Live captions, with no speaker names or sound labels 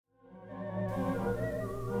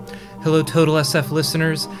Hello, Total SF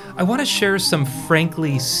listeners. I want to share some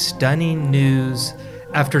frankly stunning news.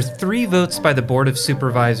 After 3 votes by the Board of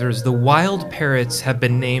Supervisors, the wild parrots have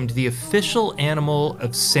been named the official animal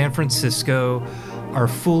of San Francisco. Our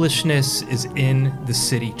foolishness is in the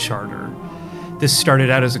city charter. This started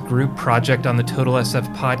out as a group project on the Total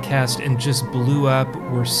SF podcast and just blew up.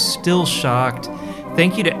 We're still shocked.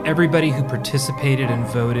 Thank you to everybody who participated and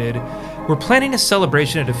voted. We're planning a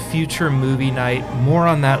celebration at a future movie night. More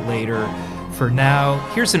on that later. For now,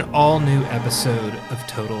 here's an all-new episode of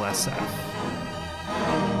Total SF.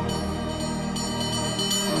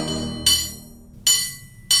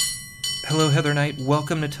 Hello, Heather Knight.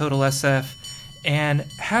 Welcome to Total SF. And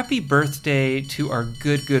happy birthday to our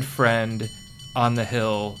good friend on the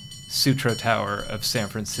hill, Sutro Tower of San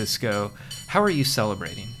Francisco. How are you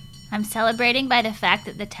celebrating? I'm celebrating by the fact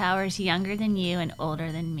that the tower's younger than you and older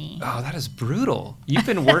than me. Oh, that is brutal. You've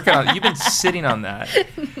been you've been sitting on that.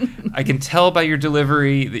 I can tell by your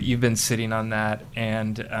delivery that you've been sitting on that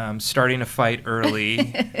and starting a fight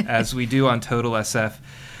early, as we do on Total SF.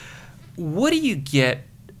 What do you get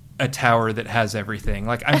a tower that has everything?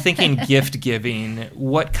 Like, I'm thinking gift giving.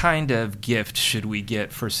 What kind of gift should we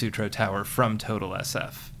get for Sutro Tower from Total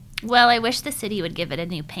SF? Well, I wish the city would give it a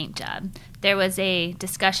new paint job. There was a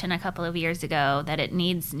discussion a couple of years ago that it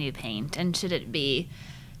needs new paint. And should it be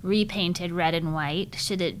repainted red and white?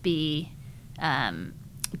 Should it be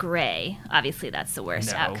gray? Obviously, that's the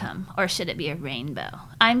worst outcome. Or should it be a rainbow?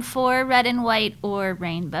 I'm for red and white or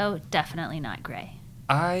rainbow, definitely not gray.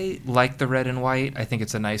 I like the red and white. I think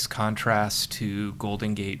it's a nice contrast to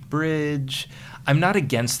Golden Gate Bridge. I'm not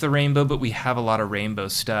against the rainbow, but we have a lot of rainbow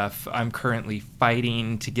stuff. I'm currently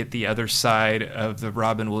fighting to get the other side of the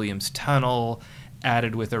Robin Williams Tunnel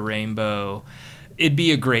added with a rainbow. It'd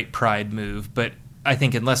be a great pride move, but I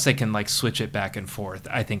think unless they can switch it back and forth,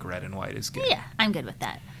 I think red and white is good. Yeah, I'm good with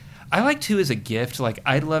that. I like, too, as a gift,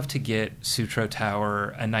 I'd love to get Sutro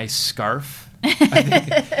Tower a nice scarf. I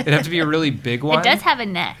think it'd have to be a really big one. It does have a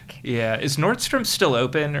neck. Yeah. Is Nordstrom still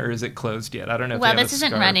open, or is it closed yet? I don't know if Well, they have this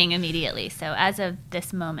isn't running immediately, so as of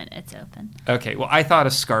this moment, it's open. Okay. Well, I thought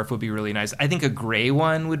a scarf would be really nice. I think a gray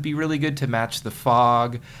one would be really good to match the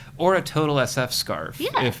fog, or a Total SF scarf,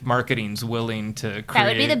 if marketing's willing to create. That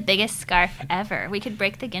would be the biggest scarf ever. We could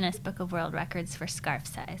break the Guinness Book of World Records for scarf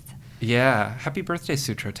size. Yeah. Happy birthday,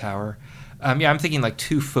 Sutro Tower. I'm thinking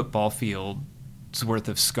 2 football fields worth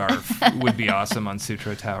of scarf would be awesome on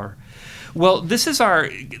Sutro Tower. Well, this is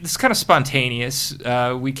kind of spontaneous.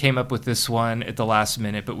 We came up with this one at the last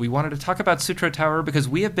minute, but we wanted to talk about Sutro Tower because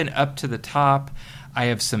we have been up to the top. I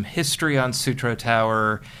have some history on Sutro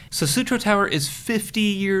Tower. So Sutro Tower is 50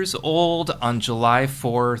 years old on July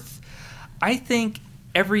 4th. I think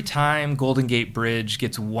every time Golden Gate Bridge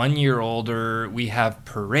gets 1 year older, we have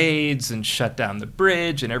parades and shut down the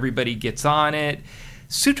bridge and everybody gets on it.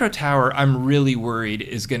 Sutro Tower, I'm really worried,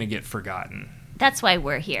 is going to get forgotten. That's why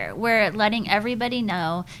we're here. We're letting everybody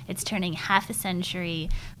know it's turning half a century.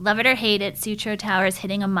 Love it or hate it, Sutro Tower is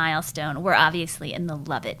hitting a milestone. We're obviously in the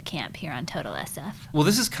love it camp here on Total SF. Well,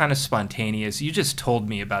 this is kind of spontaneous. You just told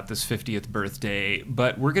me about this 50th birthday,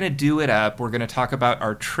 but we're going to do it up. We're going to talk about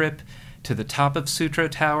our trip to the top of Sutro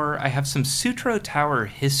Tower. I have some Sutro Tower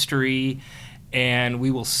history, and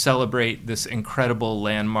we will celebrate this incredible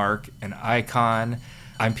landmark and icon.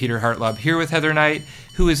 I'm Peter Hartlaub here with Heather Knight,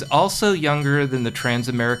 who is also younger than the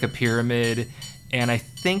Transamerica Pyramid and I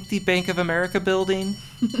think the Bank of America building.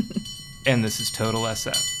 And this is Total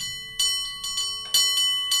SF.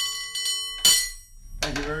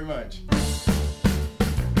 Thank you very much.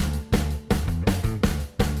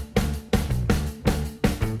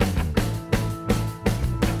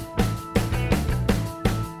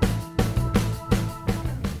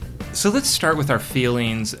 So let's start with our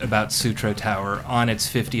feelings about Sutro Tower on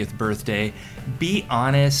its 50th birthday. Be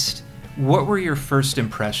honest, what were your first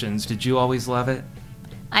impressions? Did you always love it?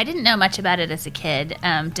 I didn't know much about it as a kid,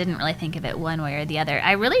 didn't really think of it one way or the other.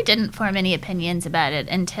 I really didn't form any opinions about it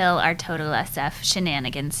until our Total SF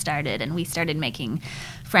shenanigans started and we started making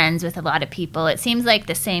friends with a lot of people. It seems like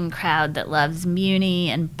the same crowd that loves Muni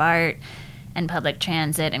and BART and public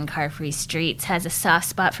transit and car-free streets has a soft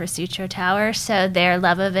spot for Sutro Tower, so their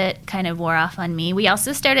love of it kind of wore off on me. We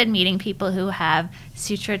also started meeting people who have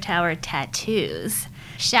Sutro Tower tattoos.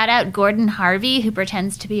 Shout out Gordon Harvey, who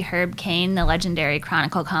pretends to be Herb Caen, the legendary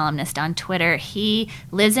Chronicle columnist on Twitter. He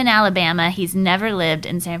lives in Alabama. He's never lived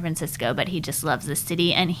in San Francisco, but he just loves the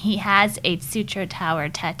city, and he has a Sutro Tower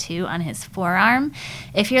tattoo on his forearm.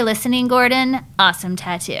 If you're listening, Gordon, awesome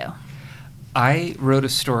tattoo. I wrote a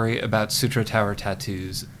story about Sutro Tower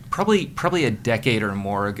tattoos probably a decade or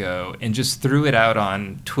more ago and just threw it out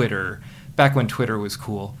on Twitter, back when Twitter was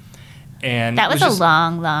cool. And that was just, a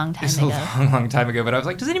long time it was ago. a long time ago. But I was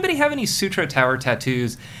like, does anybody have any Sutro Tower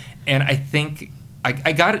tattoos? And I think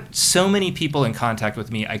I got so many people in contact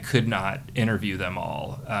with me, I could not interview them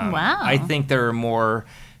all. Wow. I think there are more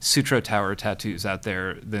Sutro Tower tattoos out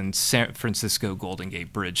there than San Francisco Golden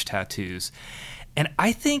Gate Bridge tattoos. And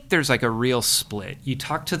I think there's like a real split. You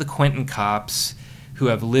talk to the Quentin cops who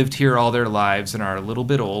have lived here all their lives and are a little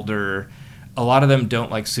bit older. A lot of them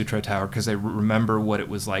don't like Sutro Tower because they remember what it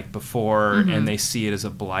was like before, and they see it as a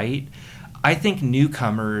blight. I think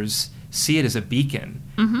newcomers see it as a beacon.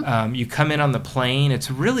 You come in on the plane,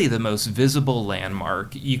 it's really the most visible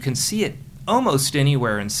landmark. You can see it almost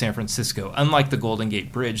anywhere in San Francisco, unlike the Golden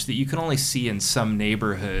Gate Bridge that you can only see in some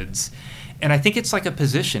neighborhoods. And I think it's like a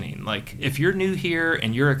positioning. Like, if you're new here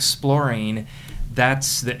and you're exploring,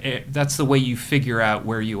 that's the way you figure out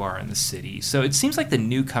where you are in the city. So it seems like the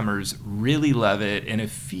newcomers really love it, and a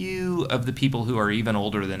few of the people who are even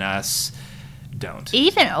older than us don't.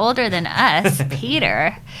 Even older than us,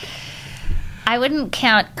 Peter. I wouldn't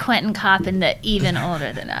count Quentin Kopp in the even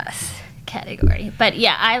older than us category. But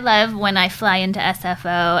yeah, I love when I fly into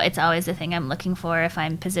SFO. It's always the thing I'm looking for if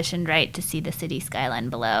I'm positioned right to see the city skyline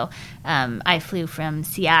below. I flew from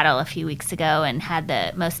Seattle a few weeks ago and had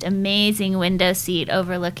the most amazing window seat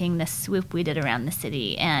overlooking the swoop we did around the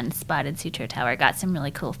city and spotted Sutro Tower. Got some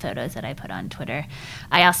really cool photos that I put on Twitter.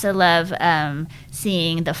 I also love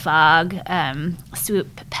seeing the fog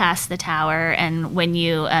swoop past the tower, and when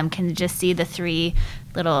you can just see the three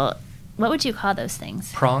little, what would you call those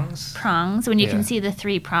things? Prongs? Prongs. When you can see the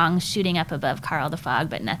three prongs shooting up above Carl the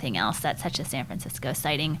Fog, but nothing else. That's such a San Francisco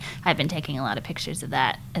sighting. I've been taking a lot of pictures of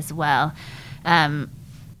that as well. I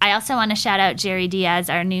also want to shout out Jerry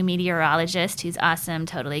Diaz, our new meteorologist, who's awesome,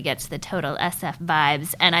 totally gets the total SF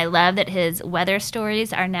vibes. And I love that his weather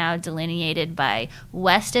stories are now delineated by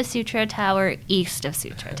west of Sutro Tower, east of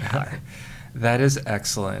Sutro Tower. That is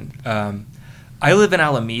excellent. I live in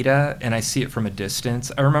Alameda, and I see it from a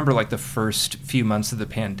distance. I remember like the first few months of the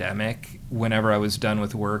pandemic, whenever I was done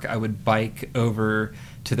with work, I would bike over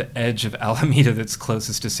to the edge of Alameda that's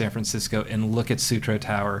closest to San Francisco and look at Sutro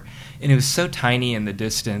Tower. And it was so tiny in the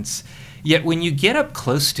distance. Yet when you get up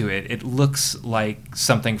close to it, it looks like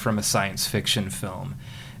something from a science fiction film.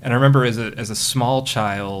 And I remember as a small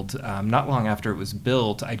child, not long after it was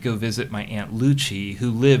built, I'd go visit my Aunt Lucci, who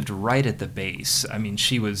lived right at the base. I mean,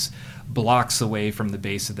 she was blocks away from the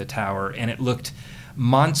base of the tower, and it looked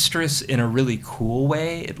monstrous in a really cool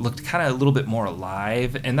way. It looked kind of a little bit more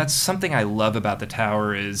alive, and that's something I love about the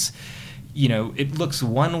tower is, you know, it looks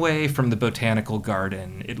one way from the botanical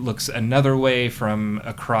garden. It looks another way from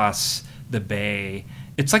across the bay.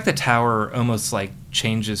 It's like the tower almost like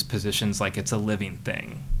changes positions like it's a living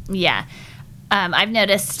thing. Yeah. I've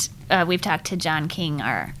noticed, we've talked to John King,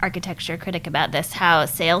 our architecture critic, about this, how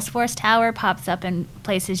Salesforce Tower pops up in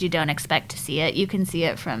places you don't expect to see it. You can see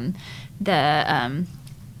it from the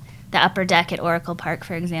upper deck at Oracle Park,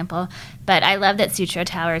 for example. But I love that Sutro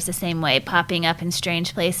Tower is the same way, popping up in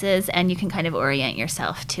strange places, and you can kind of orient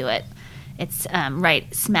yourself to it. It's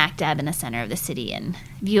right smack dab in the center of the city and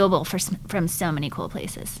viewable from so many cool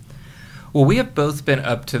places. Well, we have both been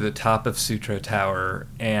up to the top of Sutro Tower,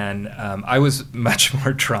 and I was much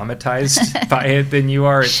more traumatized by it than you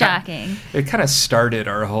are. Shocking. It kind of started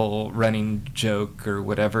our whole running joke or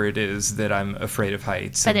whatever it is that I'm afraid of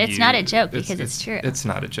heights. But it's not a joke because it's true. It's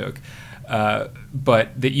not a joke.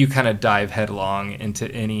 But that you kind of dive headlong into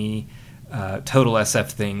any total SF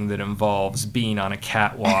thing that involves being on a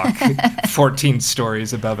catwalk 14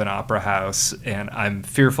 stories above an opera house, and I'm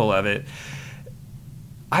fearful of it.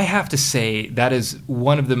 I have to say that is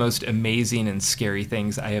one of the most amazing and scary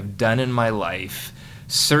things I have done in my life.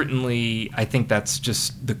 Certainly, I think that's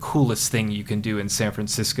just the coolest thing you can do in San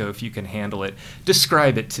Francisco if you can handle it.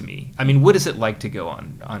 Describe it to me. I mean, what is it like to go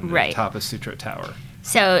on the top of Sutro Tower?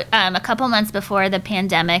 So a couple months before the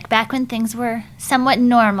pandemic, back when things were somewhat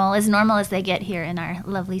normal as they get here in our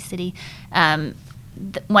lovely city,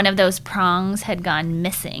 one of those prongs had gone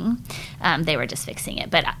missing. They were just fixing it,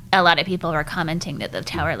 but a lot of people were commenting that the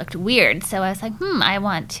tower looked weird. So I was like, I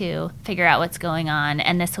want to figure out what's going on,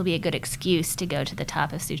 and this will be a good excuse to go to the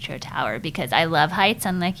top of Sutro Tower because I love heights,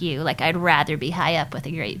 unlike you. Like, I'd rather be high up with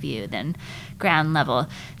a great view than ground level.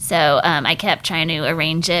 So I kept trying to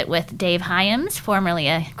arrange it with Dave Hyams, formerly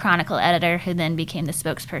a Chronicle editor who then became the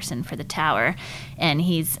spokesperson for the tower, and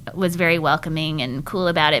was very welcoming and cool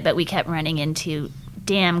about it, but we kept running into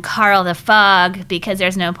damn Carl the Fog because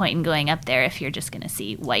there's no point in going up there if you're just going to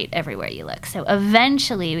see white everywhere you look. So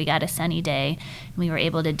eventually we got a sunny day and we were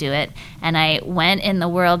able to do it, and I went in the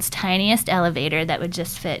world's tiniest elevator that would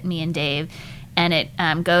just fit me and Dave, and it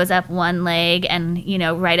goes up one leg, and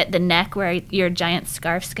right at the neck where your giant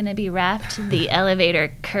scarf's going to be wrapped, the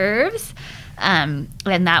elevator curves, and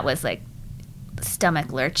that was like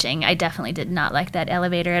stomach lurching. I definitely did not like that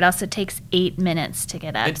elevator. It also takes 8 minutes to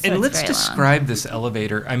get up. And let's describe this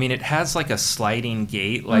elevator. I mean, it has like a sliding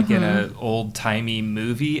gate, like in an old-timey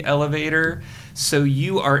movie elevator. So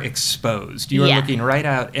you are exposed. You are looking right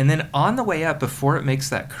out. And then on the way up, before it makes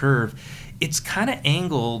that curve, it's kind of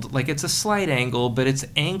angled. Like it's a slight angle, but it's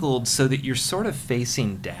angled so that you're sort of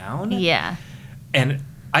facing down. Yeah. And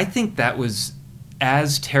I think that was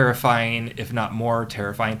as terrifying, if not more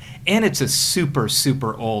terrifying. And it's a super,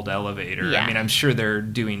 super old elevator. Yeah. I mean, I'm sure they're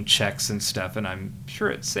doing checks and stuff, and I'm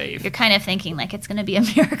sure it's safe. You're kind of thinking like it's going to be a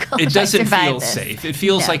miracle. It if doesn't I survive feel this. safe. It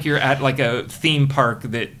feels like you're at like a theme park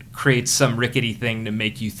that creates some rickety thing to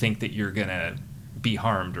make you think that you're going to be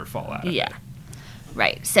harmed or fall out of it.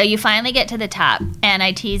 Right. So you finally get to the top, and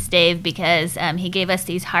I teased Dave because he gave us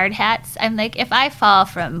these hard hats. I'm like, if I fall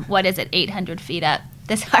from, 800 feet up,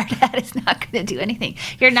 this hard hat is not going to do anything.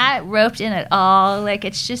 You're not roped in at all. Like,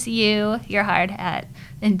 it's just you, your hard hat,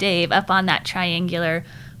 and Dave up on that triangular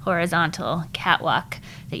horizontal catwalk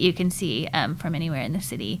that you can see from anywhere in the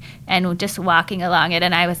city, and just walking along it.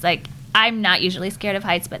 And I was like, I'm not usually scared of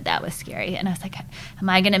heights, but that was scary. And I was like, am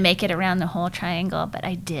I going to make it around the whole triangle? But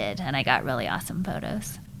I did, and I got really awesome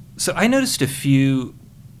photos. So I noticed a few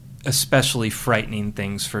especially frightening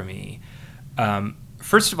things for me.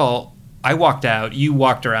 First of all, I walked out. You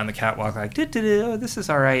walked around the catwalk like, oh, this is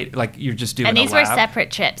all right. Like you're just doing a lap. And these were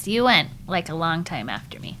separate trips. You went like a long time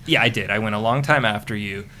after me. Yeah, I did. I went a long time after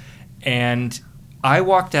you. And I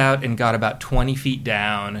walked out and got about 20 feet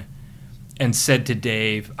down and said to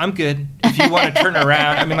Dave, I'm good. If you want to turn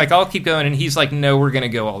around, I mean, like, I'll keep going. And he's like, no, we're going to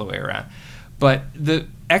go all the way around. But the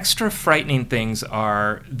extra frightening things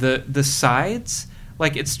are the sides.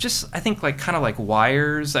 Like, it's just, I think, like, kind of like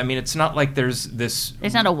wires. I mean, it's not like there's this...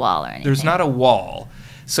 There's not a wall or anything. There's not a wall.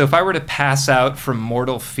 So if I were to pass out from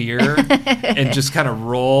mortal fear and just kind of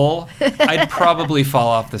roll, I'd probably fall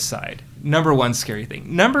off the side. Number one scary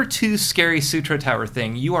thing. Number two scary Sutro Tower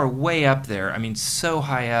thing, you are way up there. I mean, so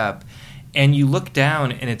high up. And you look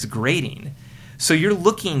down, and it's grating. So you're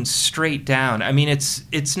looking straight down. I mean,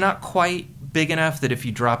 it's not quite big enough that if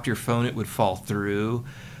you dropped your phone, it would fall through.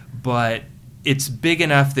 But it's big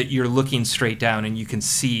enough that you're looking straight down and you can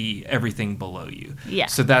see everything below you. Yeah.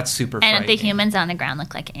 So that's super frightening. And the humans on the ground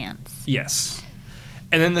look like ants. Yes.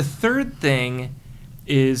 And then the third thing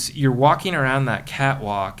is you're walking around that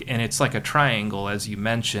catwalk, and it's like a triangle, as you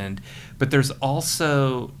mentioned, but there's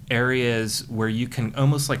also areas where you can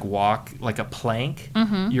almost like walk like a plank.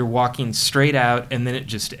 Mm-hmm. You're walking straight out, and then it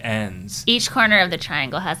just ends. Each corner of the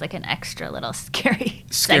triangle has like an extra little scary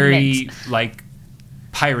segment. Segment. Like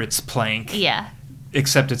pirate's plank. Yeah.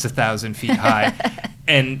 Except it's 1,000 feet high.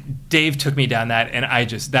 And Dave took me down that, and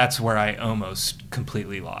that's where I almost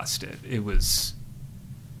completely lost it. It was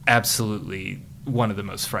absolutely one of the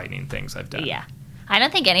most frightening things I've done. Yeah. I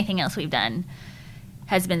don't think anything else we've done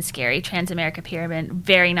has been scary. Transamerica Pyramid,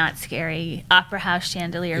 very not scary. Opera House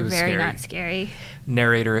Chandelier, very scary. not scary.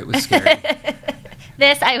 Narrator, it was scary.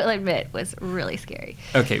 This, I will admit, was really scary.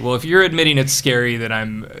 Okay, well, if you're admitting it's scary,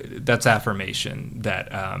 then that's affirmation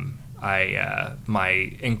that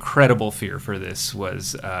my incredible fear for this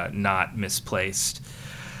was not misplaced.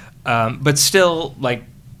 But still, like,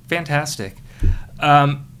 fantastic.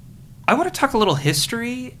 I want to talk a little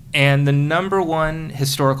history, and the number one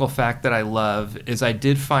historical fact that I love is I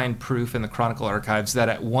did find proof in the Chronicle archives that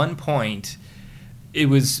at one point it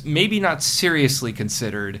was maybe not seriously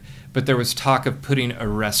considered, but there was talk of putting a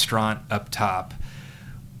restaurant up top.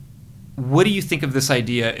 What do you think of this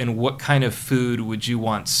idea, and what kind of food would you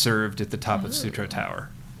want served at the top of Sutro Tower?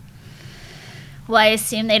 Well, I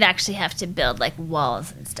assume they'd actually have to build like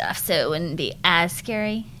walls and stuff, so it wouldn't be as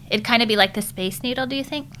scary. It'd kind of be like the Space Needle, do you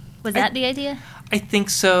think? Was that the idea? I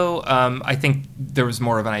think so. I think there was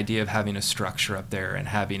more of an idea of having a structure up there and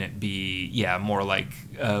having it be, more like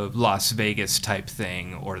a Las Vegas type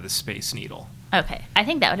thing or the Space Needle. Okay. I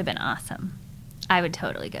think that would have been awesome. I would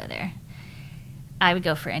totally go there. I would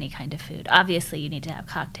go for any kind of food. Obviously, you need to have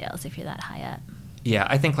cocktails if you're that high up. Yeah,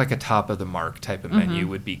 I think like a top of the mark type of menu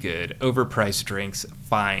would be good. Overpriced drinks,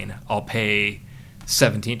 fine. I'll pay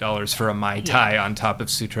 $17 for a Mai Tai on top of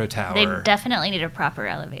Sutro Tower. They definitely need a proper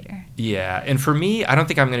elevator. Yeah, and for me, I don't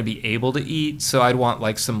think I'm going to be able to eat, so I'd want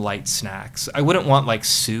like some light snacks. I wouldn't want like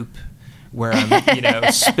soup where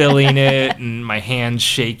I'm, spilling it and my hands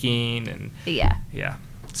shaking and Yeah.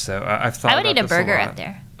 So I've thought. I would about eat a this burger lot. up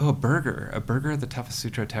there. Oh, a burger at the top of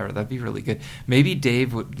Sutro Tower. That'd be really good. Maybe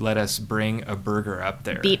Dave would let us bring a burger up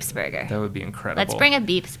there. Beeps Burger. That would be incredible. Let's bring a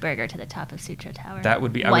Beeps Burger to the top of Sutro Tower. That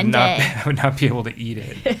would be. One day. I would not be able to eat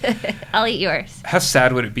it. I'll eat yours. How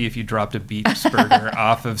sad would it be if you dropped a Beeps Burger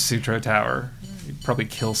off of Sutro Tower? You'd probably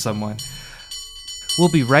kill someone. We'll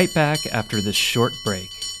be right back after this short break.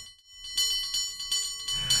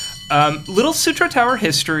 Little Sutro Tower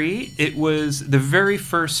history. It was the very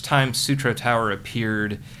first time Sutro Tower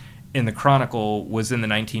appeared in the Chronicle was in the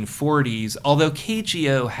 1940s, although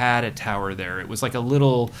KGO had a tower there. It was like a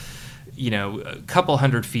little, a couple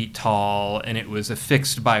 100 feet tall, and it was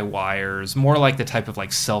affixed by wires, more like the type of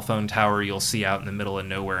like cell phone tower you'll see out in the middle of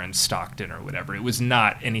nowhere in Stockton or whatever. It was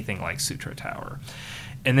not anything like Sutro Tower.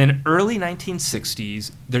 And then early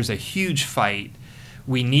 1960s, there's a huge fight.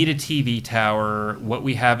 We need a TV tower. What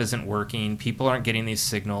we have isn't working. People aren't getting these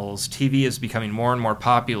signals. TV is becoming more and more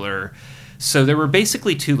popular. So there were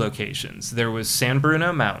basically two locations. There was San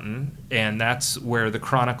Bruno Mountain, and that's where the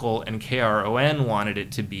Chronicle and KRON wanted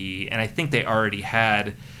it to be. And I think they already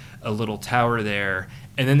had a little tower there.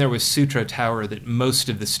 And then there was Sutro Tower that most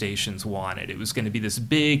of the stations wanted. It was going to be this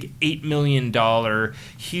big $8 million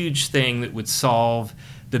huge thing that would solve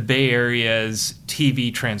the Bay Area's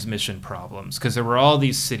TV transmission problems, because there were all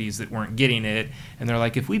these cities that weren't getting it, and they're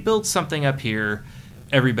like, if we build something up here,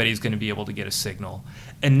 everybody's going to be able to get a signal.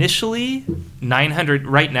 Initially, 900,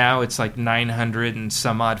 right now it's like 900 and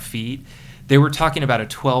some odd feet. They were talking about a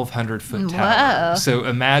 1,200-foot tower. Whoa. So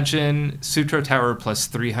imagine Sutro Tower plus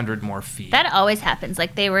 300 more feet. That always happens.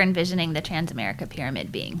 Like they were envisioning the Transamerica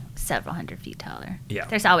Pyramid being several hundred feet taller. Yeah.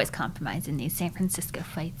 There's always compromise in these San Francisco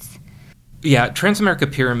fights. Yeah,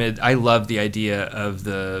 Transamerica Pyramid, I love the idea of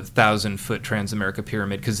the 1,000-foot Transamerica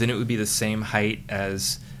Pyramid, because then it would be the same height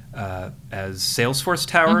as Salesforce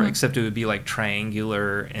Tower, except it would be like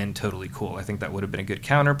triangular and totally cool. I think that would have been a good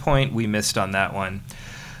counterpoint. We missed on that one.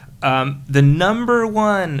 The number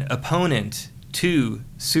one opponent to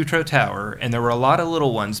Sutro Tower, and there were a lot of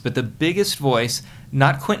little ones, but the biggest voice,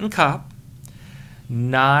 not Quentin Kopp,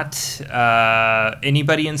 not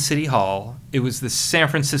anybody in City Hall. It was the San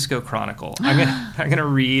Francisco Chronicle. I'm gonna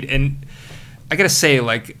read, and I gotta say,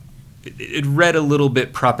 like, it read a little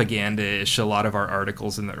bit propaganda-ish, a lot of our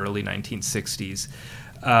articles in the early 1960s.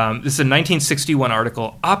 This is a 1961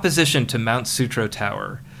 article, Opposition to Mount Sutro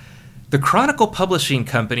Tower. The Chronicle Publishing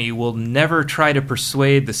Company will never try to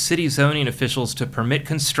persuade the city zoning officials to permit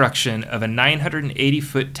construction of a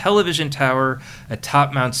 980-foot television tower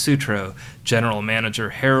atop Mount Sutro, General Manager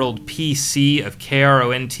Harold P.C. of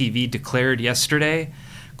KRON-TV declared yesterday.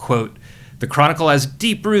 Quote, the Chronicle has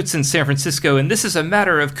deep roots in San Francisco, and this is a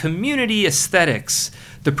matter of community aesthetics.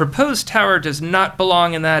 The proposed tower does not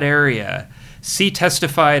belong in that area. C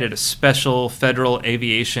testified at a special Federal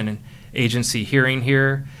Aviation Agency hearing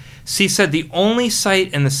here. C said the only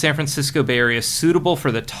site in the San Francisco Bay Area suitable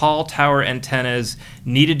for the tall tower antennas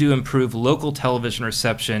needed to improve local television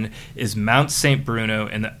reception is Mount St. Bruno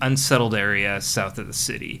in the unsettled area south of the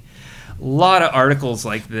city. A lot of articles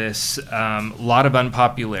like this, a lot of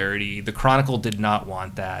unpopularity. The Chronicle did not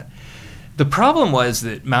want that. The problem was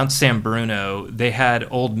that Mount San Bruno, they had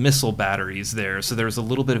old missile batteries there, so there was a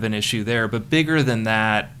little bit of an issue there. But bigger than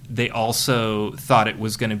that, they also thought it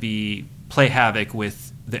was going to play havoc with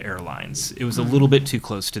the airlines. It was a little bit too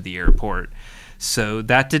close to the airport. So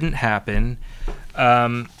that didn't happen.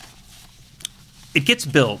 It gets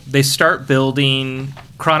built. They start building.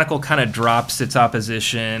 Chronicle kind of drops its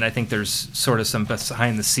opposition. I think there's sort of some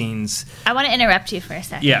behind the scenes. I want to interrupt you for a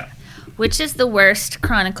second. Yeah. Which is the worst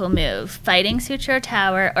Chronicle move? Fighting Sutro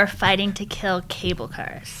Tower or fighting to kill cable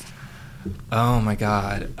cars? Oh my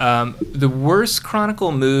God. The worst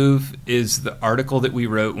Chronicle move is the article that we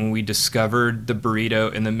wrote when we discovered the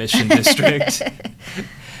burrito in the Mission District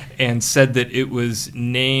and said that it was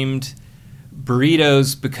named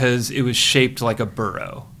Burritos because it was shaped like a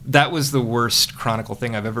burro. That was the worst Chronicle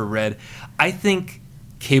thing I've ever read. I think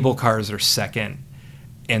cable cars are second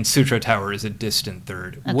and Sutro Tower is a distant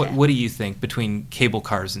third. Okay. What do you think between cable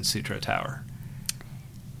cars and Sutro Tower?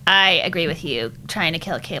 I agree with you. Trying to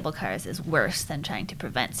kill cable cars is worse than trying to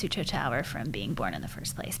prevent Sutro Tower from being born in the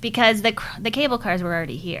first place, because the cable cars were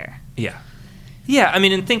already here. Yeah. Yeah, I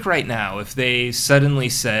mean, and think right now, if they suddenly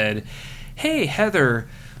said, hey, Heather,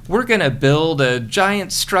 we're going to build a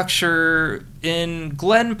giant structure in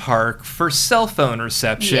Glen Park for cell phone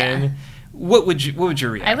reception, Yeah. what would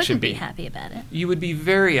your reaction I wouldn't be? be happy about it. You would be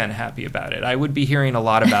very unhappy about it. I would be hearing a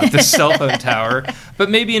lot about the cell phone tower, but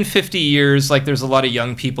maybe in 50 years, like, there's a lot of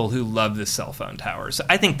young people who love the cell phone towers.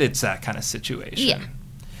 I think it's that kind of situation. Yeah.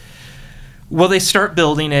 Well, they start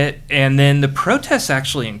building it, and then the protests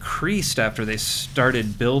actually increased after they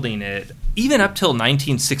started building it. Even up till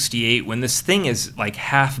 1968, when this thing is like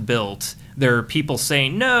half built, there are people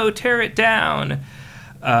saying, no, tear it down.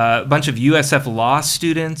 A bunch of USF law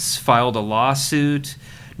students filed a lawsuit.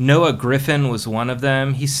 Noah Griffin was one of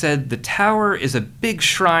them. He said, the tower is a big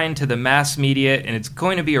shrine to the mass media, and it's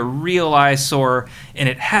going to be a real eyesore, and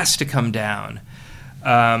it has to come down.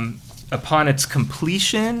 Upon its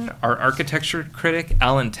completion, our architecture critic,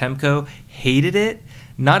 Alan Temko, hated it,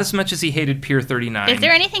 not as much as he hated Pier 39. Is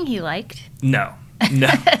there anything he liked? No.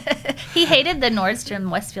 He hated the Nordstrom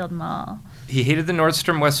Westfield Mall. He hated the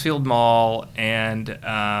Nordstrom Westfield Mall, and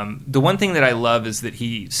the one thing that I love is that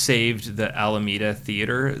he saved the Alameda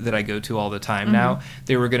Theater that I go to all the time now.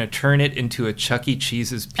 They were going to turn it into a Chuck E.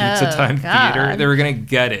 Cheese's Pizza Time Theater. They were going to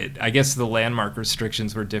gut it. I guess the landmark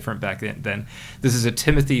restrictions were different back then. This is a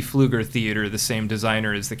Timothy Pfluger Theater, the same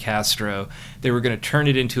designer as the Castro. They were going to turn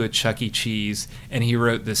it into a Chuck E. Cheese, and he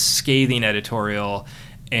wrote this scathing editorial,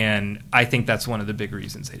 and I think that's one of the big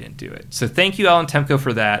reasons they didn't do it. So thank you, Alan Temko,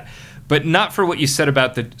 for that. But not for what you said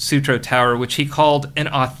about the Sutro Tower, which he called an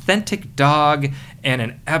authentic dog and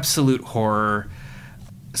an absolute horror.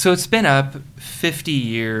 So it's been up 50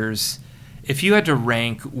 years. If you had to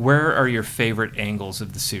rank, where are your favorite angles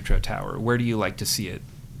of the Sutro Tower? Where do you like to see it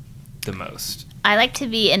the most? I like to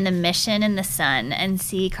be in the Mission in the sun and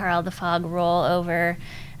see Carl the Fog roll over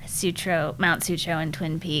Mount Sutro and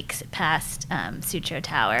Twin Peaks past Sutro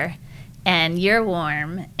Tower. And you're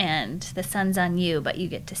warm, and the sun's on you, but you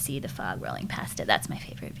get to see the fog rolling past it. That's my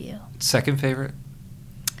favorite view. Second favorite?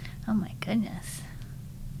 Oh, my goodness.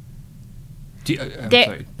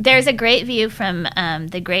 Sorry. There's a great view from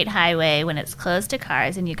the Great Highway when it's closed to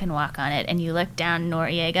cars, and you can walk on it, and you look down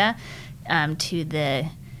Noriega to the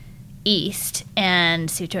east,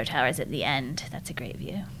 and Sutro Tower is at the end. That's a great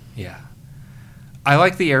view. Yeah. I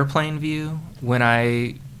like the airplane view when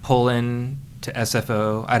I pull in to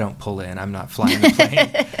SFO. I don't pull in. I'm not flying the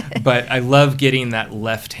plane. But I love getting that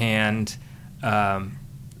left-hand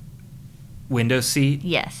window seat.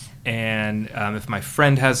 Yes. And if my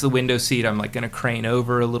friend has the window seat, I'm like going to crane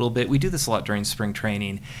over a little bit. We do this a lot during spring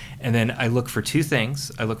training. And then I look for two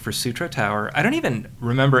things. I look for Sutro Tower. I don't even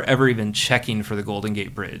remember ever even checking for the Golden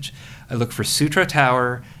Gate Bridge. I look for Sutro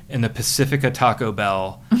Tower and the Pacifica Taco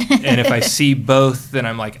Bell. And if I see both, then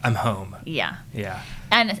I'm like, I'm home. Yeah. Yeah.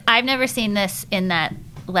 And I've never seen this in that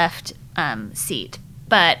left seat,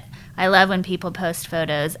 but I love when people post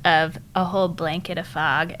photos of a whole blanket of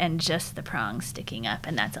fog and just the prongs sticking up,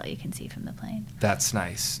 and that's all you can see from the plane. That's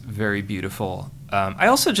nice. Very beautiful. I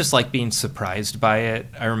also just like being surprised by it.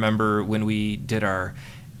 I remember when we did our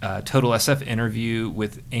Total SF interview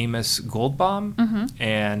with Amos Goldbaum,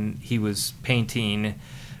 and he was painting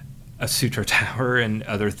a Sutro Tower and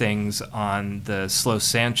other things on the Slow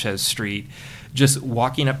Sanchez Street. Just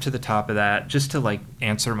walking up to the top of that just to like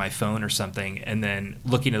answer my phone or something, and then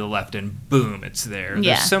looking to the left and boom, it's there.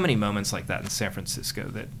 Yeah. There's so many moments like that in San Francisco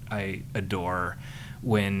that I adore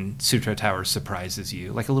when Sutro Tower surprises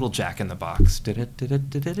you, like a little Jack in the Box.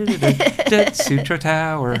 Sutro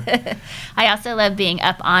Tower. I also love being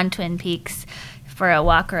up on Twin Peaks for a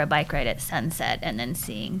walk or a bike ride at sunset and then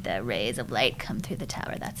seeing the rays of light come through the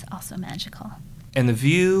tower. That's also magical. And the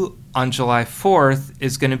view on July 4th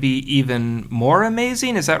is going to be even more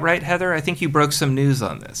amazing. Is that right, Heather? I think you broke some news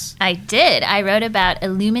on this. I did. I wrote about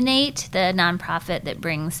Illuminate, the nonprofit that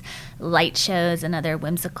brings light shows and other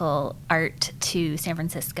whimsical art to San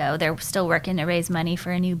Francisco. They're still working to raise money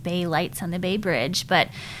for a new bay lights on the Bay Bridge. But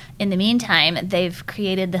in the meantime, they've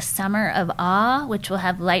created the Summer of Awe, which will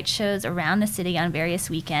have light shows around the city on various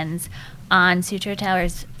weekends on Sutro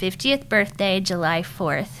Tower's 50th birthday, July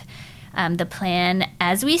 4th. The plan,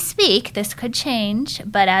 as we speak, this could change,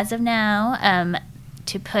 but as of now,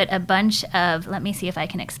 to put a bunch of, let me see if I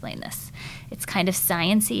can explain this. It's kind of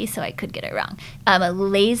science-y, so I could get it wrong.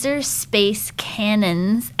 Laser space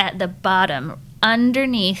cannons at the bottom,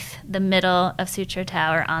 underneath the middle of Sutro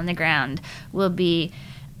Tower on the ground, will be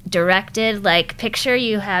directed, like, picture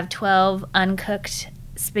you have 12 uncooked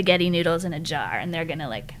spaghetti noodles in a jar, and they're going to,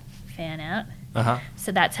 like, fan out.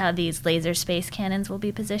 So that's how these laser space cannons will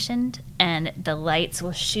be positioned, and the lights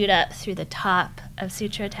will shoot up through the top of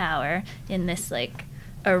Sutro Tower in this like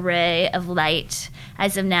array of light.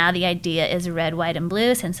 As of now, the idea is red, white, and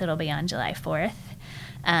blue since it'll be on July 4th.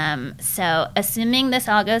 So assuming this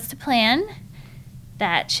all goes to plan,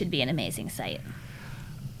 that should be an amazing sight.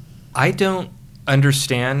 I don't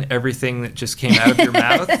understand everything that just came out of your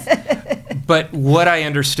mouth. But what I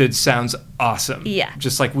understood sounds awesome. Yeah.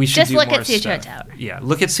 Just like we should do more stuff. Just look at Sutro Tower. Yeah,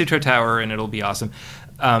 look at Sutro Tower and it'll be awesome.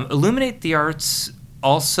 Illuminate the Arts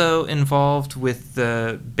also involved with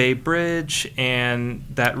the Bay Bridge and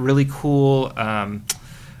that really cool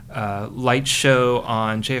light show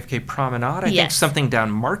on JFK Promenade. I think something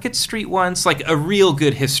down Market Street once. Like a real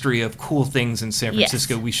good history of cool things in San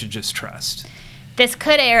Francisco we should just trust. This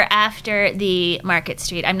could air after the Market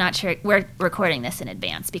Street. I'm not sure. We're recording this in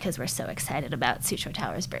advance because we're so excited about Sutro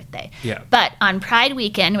Tower's birthday. Yeah. But on Pride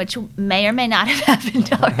weekend, which may or may not have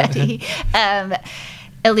happened already,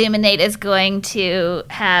 Illuminate is going to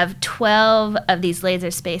have 12 of these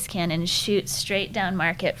laser space cannons shoot straight down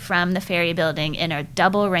Market from the ferry building in a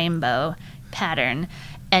double rainbow pattern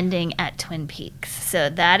ending at Twin Peaks. So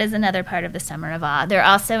that is another part of the Summer of Awe. They're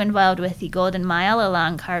also involved with the Golden Mile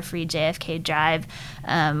along car-free JFK Drive,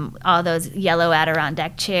 all those yellow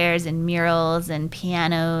Adirondack chairs and murals and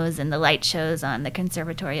pianos and the light shows on the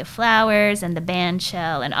Conservatory of Flowers and the band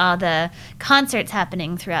shell and all the concerts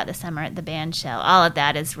happening throughout the summer at the band shell. All of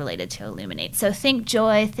that is related to Illuminate. So think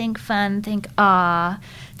joy, think fun, think awe.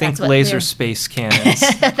 Think laser space cannons.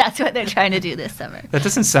 That's what they're trying to do this summer. That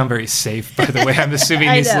doesn't sound very safe, by the way. I'm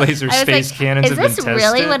assuming these laser space cannons have been tested. Is this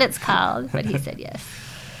really what it's called? But he said yes.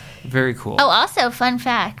 Very cool. Oh, also, fun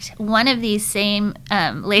fact, one of these same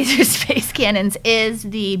laser space cannons is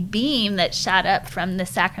the beam that shot up from the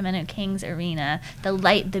Sacramento Kings arena,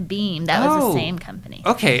 the beam. That was the same company.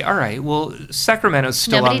 Okay, all right. Well, Sacramento's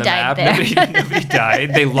still on the map. Nobody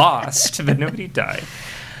died. They lost, but nobody died.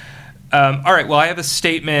 All right, well, I have a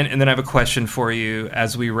statement, and then I have a question for you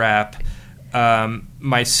as we wrap.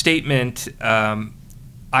 My statement,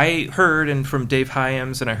 I heard, and from Dave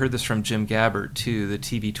Hyams, and I heard this from Jim Gabbert, too, the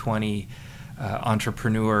TV20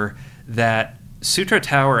 entrepreneur, that Sutro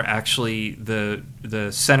Tower, actually, the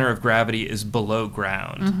center of gravity is below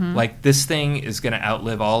ground. Mm-hmm. Like, this thing is going to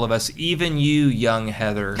outlive all of us, even you, young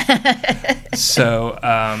Heather. So...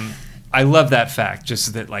 I love that fact,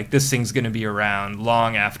 just that like this thing's going to be around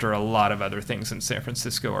long after a lot of other things in San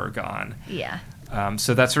Francisco are gone. Yeah.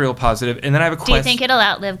 So that's a real positive. And then I have a question. Do you think it'll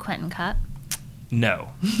outlive Quentin Kopp? No.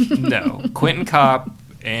 Quentin Kopp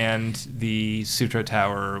and the Sutro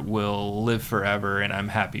Tower will live forever, and I'm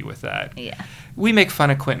happy with that. Yeah. We make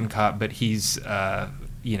fun of Quentin Kopp, but he's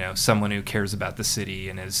someone who cares about the city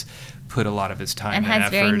and has put a lot of his time and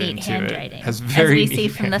effort into it. And has very neat handwriting. As we see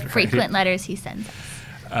from the frequent letters he sends us.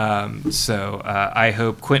 So I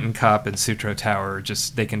hope Quentin Kopp and Sutro Tower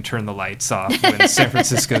they can turn the lights off when San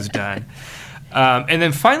Francisco's done. And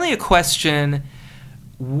then finally a question,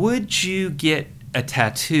 would you get a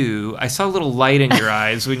tattoo? I saw a little light in your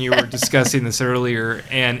eyes when you were discussing this earlier,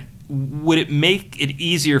 and would it make it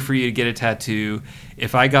easier for you to get a tattoo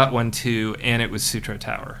if I got one too and it was Sutro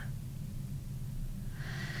Tower?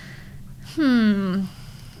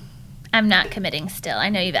 I'm not committing still. I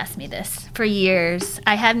know you've asked me this for years.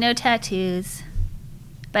 I have no tattoos.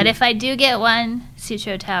 But if I do get one,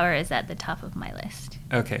 Sutro Tower is at the top of my list.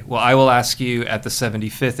 Okay. Well, I will ask you at the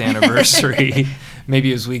 75th anniversary.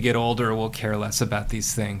 Maybe as we get older, we'll care less about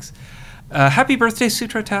these things. Happy birthday,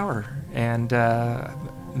 Sutro Tower. And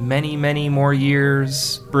many, many more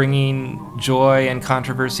years bringing joy and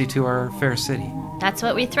controversy to our fair city. That's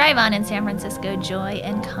what we thrive on in San Francisco, joy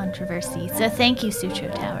and controversy. So thank you, Sutro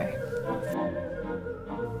Tower.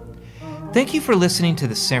 Thank you for listening to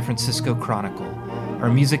the San Francisco Chronicle. Our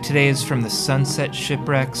music today is from the Sunset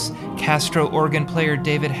Shipwrecks, Castro organ player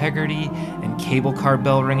David Hegarty, and cable car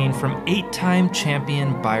bell ringing from 8-time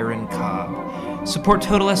champion Byron Cobb. Support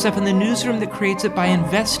Total SF and the newsroom that creates it by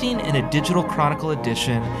investing in a digital Chronicle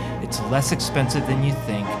edition. It's less expensive than you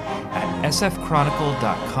think at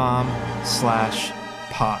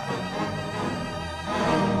sfchronicle.com/pod.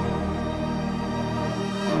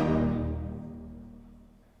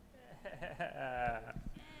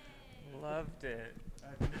 Loved it. I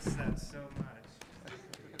missed that so much.